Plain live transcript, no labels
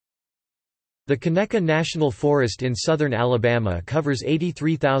The Conecuh National Forest in southern Alabama covers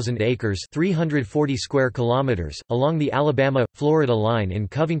 83,000 acres (340 square kilometers) along the Alabama-Florida line in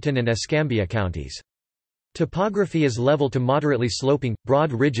Covington and Escambia counties. Topography is level to moderately sloping,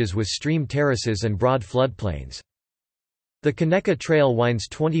 broad ridges with stream terraces and broad floodplains. The Conecuh Trail winds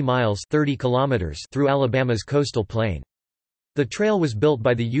 20 miles (30 kilometers) through Alabama's coastal plain. The trail was built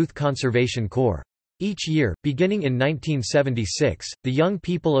by the Youth Conservation Corps. Each year, beginning in 1976, the young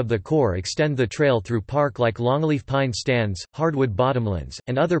people of the Corps extend the trail through park like longleaf pine stands, hardwood bottomlands,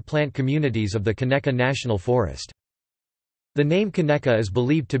 and other plant communities of the Conecuh National Forest. The name Conecuh is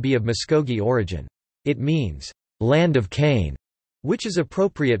believed to be of Muskogee origin. It means, "land of cane," which is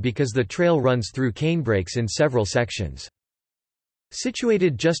appropriate because the trail runs through canebrakes in several sections.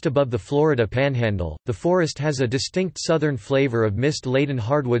 Situated just above the Florida Panhandle, the forest has a distinct southern flavor of mist-laden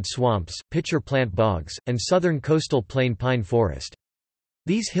hardwood swamps, pitcher plant bogs, and southern coastal plain pine forest.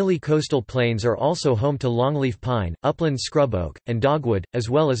 These hilly coastal plains are also home to longleaf pine, upland scrub oak, and dogwood, as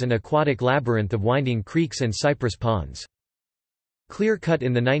well as an aquatic labyrinth of winding creeks and cypress ponds. Clear-cut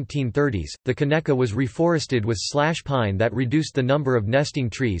in the 1930s, the Conecuh was reforested with slash pine that reduced the number of nesting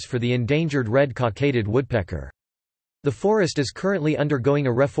trees for the endangered red-cockaded woodpecker. The forest is currently undergoing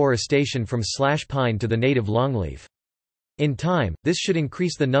a reforestation from slash pine to the native longleaf. In time, this should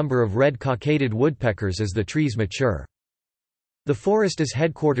increase the number of red-cockaded woodpeckers as the trees mature. The forest is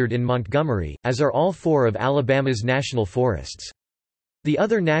headquartered in Montgomery, as are all four of Alabama's national forests. The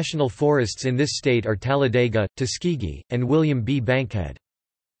other national forests in this state are Talladega, Tuskegee, and William B. Bankhead.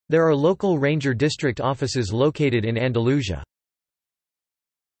 There are local ranger district offices located in Andalusia.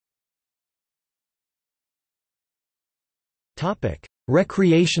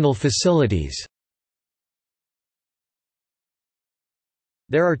 Recreational facilities.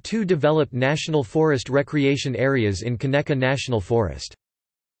 There are two developed national forest recreation areas in Conecuh National Forest.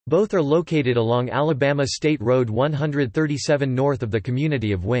 Both are located along Alabama State Road 137 north of the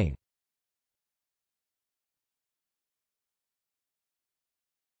community of Wing.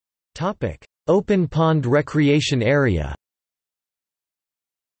 Open Pond Recreation Area.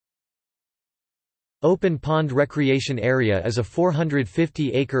 Open Pond Recreation Area is a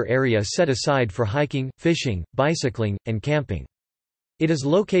 450-acre area set aside for hiking, fishing, bicycling, and camping. It is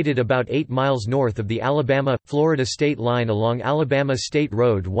located about 8 miles north of the Alabama-Florida state line along Alabama State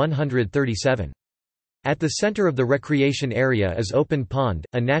Road 137. At the center of the recreation area is Open Pond,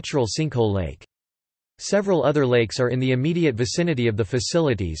 a natural sinkhole lake. Several other lakes are in the immediate vicinity of the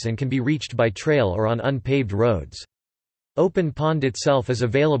facilities and can be reached by trail or on unpaved roads. Open Pond itself is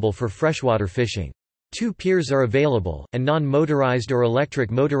available for freshwater fishing. 2 piers are available, and non-motorized or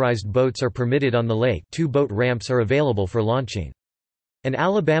electric motorized boats are permitted on the lake. 2 boat ramps are available for launching. An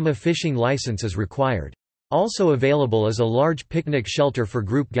Alabama fishing license is required. Also available is a large picnic shelter for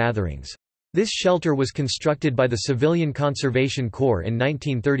group gatherings. This shelter was constructed by the Civilian Conservation Corps in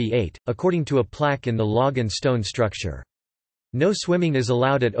 1938, according to a plaque in the log and stone structure. No swimming is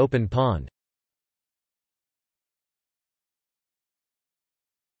allowed at Open Pond.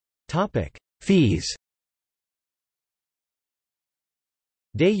 Fees.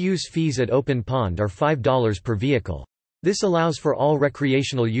 Day-use fees at Open Pond are $5 per vehicle. This allows for all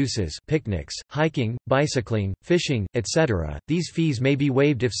recreational uses, picnics, hiking, bicycling, fishing, etc. These fees may be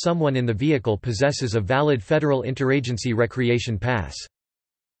waived if someone in the vehicle possesses a valid federal interagency recreation pass.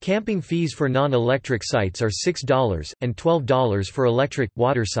 Camping fees for non-electric sites are $6, and $12 for electric,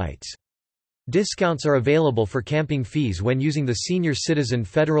 water sites. Discounts are available for camping fees when using the Senior Citizen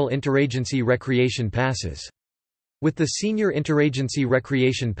Federal Interagency Recreation Passes. With the Senior Interagency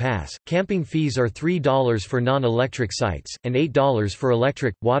Recreation Pass, camping fees are $3 for non-electric sites, and $8 for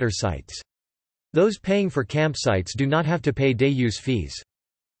electric, water sites. Those paying for campsites do not have to pay day-use fees.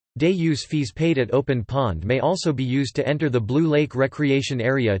 Day-use fees paid at Open Pond may also be used to enter the Blue Lake Recreation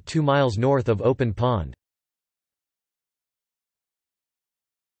Area 2 miles north of Open Pond.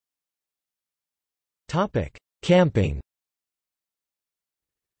 Camping.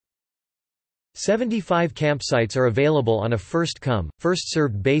 75 campsites are available on a first-come,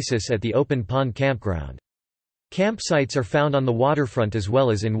 first-served basis at the Open Pond Campground. Campsites are found on the waterfront as well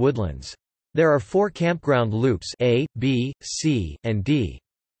as in woodlands. There are 4 campground loops A, B, C, and D.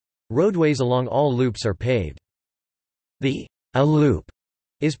 Roadways along all loops are paved. The A loop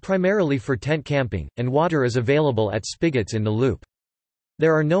is primarily for tent camping, and water is available at spigots in the loop.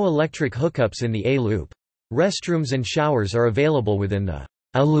 There are no electric hookups in the A loop. Restrooms and showers are available within the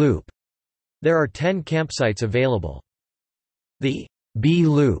A loop. There are 10 campsites available. The B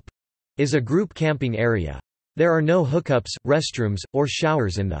loop is a group camping area. There are no hookups, restrooms, or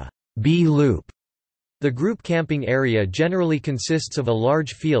showers in the B loop. The group camping area generally consists of a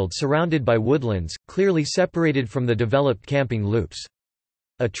large field surrounded by woodlands, clearly separated from the developed camping loops.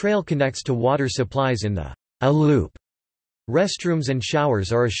 A trail connects to water supplies in the A loop. Restrooms and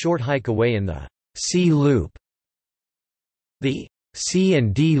showers are a short hike away in the C loop. The C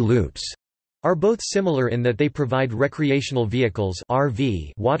and D loops are both similar in that they provide recreational vehicles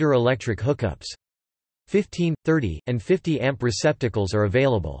 (RV) water-electric hookups. 15, 30, and 50 amp receptacles are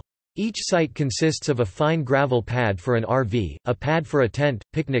available. Each site consists of a fine gravel pad for an RV, a pad for a tent,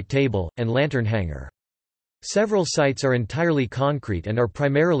 picnic table, and lantern hanger. Several sites are entirely concrete and are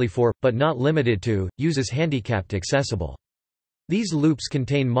primarily for, but not limited to, use as handicapped accessible. These loops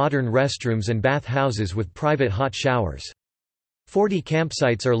contain modern restrooms and bath houses with private hot showers. 40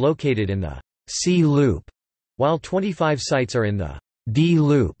 campsites are located in the C loop, while 25 sites are in the D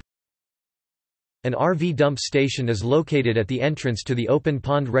loop. An RV dump station is located at the entrance to the open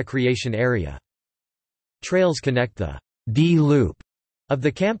pond recreation area. Trails connect the D loop of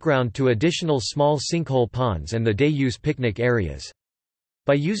the campground to additional small sinkhole ponds and the day-use picnic areas.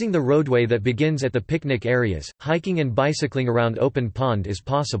 By using the roadway that begins at the picnic areas, hiking and bicycling around open pond is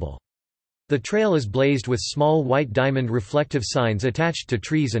possible. The trail is blazed with small white diamond reflective signs attached to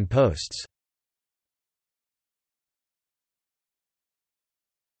trees and posts.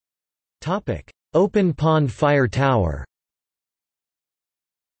 Open Pond Fire Tower.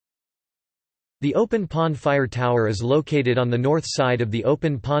 The Open Pond Fire Tower is located on the north side of the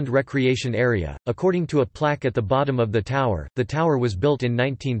Open Pond Recreation Area. According to a plaque at the bottom of the tower was built in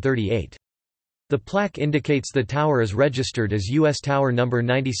 1938. The plaque indicates the tower is registered as U.S. Tower No.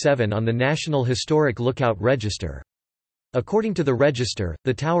 97 on the National Historic Lookout Register. According to the register,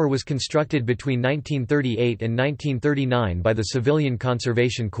 the tower was constructed between 1938 and 1939 by the Civilian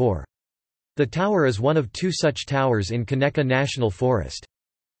Conservation Corps. The tower is one of two such towers in Conecuh National Forest.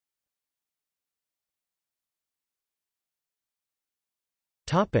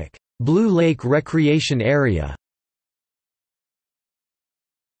 Blue Lake Recreation Area.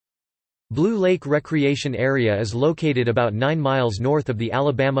 Blue Lake Recreation Area is located about 9 miles north of the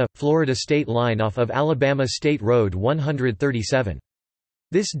Alabama-Florida state line off of Alabama State Road 137.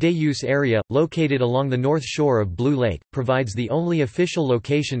 This day-use area, located along the north shore of Blue Lake, provides the only official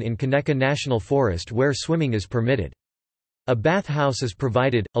location in Conecuh National Forest where swimming is permitted. A bath house is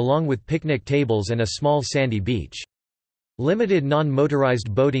provided, along with picnic tables and a small sandy beach. Limited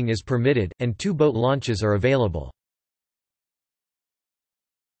non-motorized boating is permitted, and 2 boat launches are available.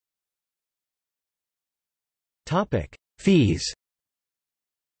 Fees.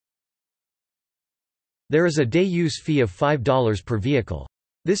 There is a day-use fee of $5 per vehicle.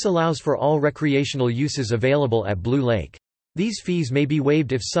 This allows for all recreational uses available at Blue Lake. These fees may be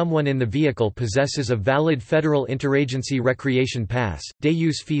waived if someone in the vehicle possesses a valid federal interagency recreation pass.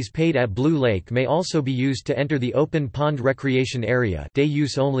 Day-use fees paid at Blue Lake may also be used to enter the Open Pond Recreation Area,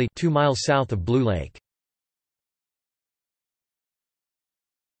 day-use only, 2 miles south of Blue Lake.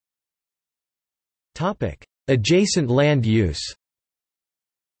 Topic: Adjacent land use.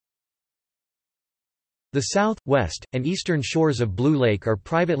 The south, west, and eastern shores of Blue Lake are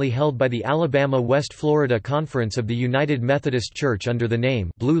privately held by the Alabama-West Florida Conference of the United Methodist Church under the name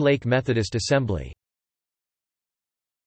Blue Lake Methodist Assembly.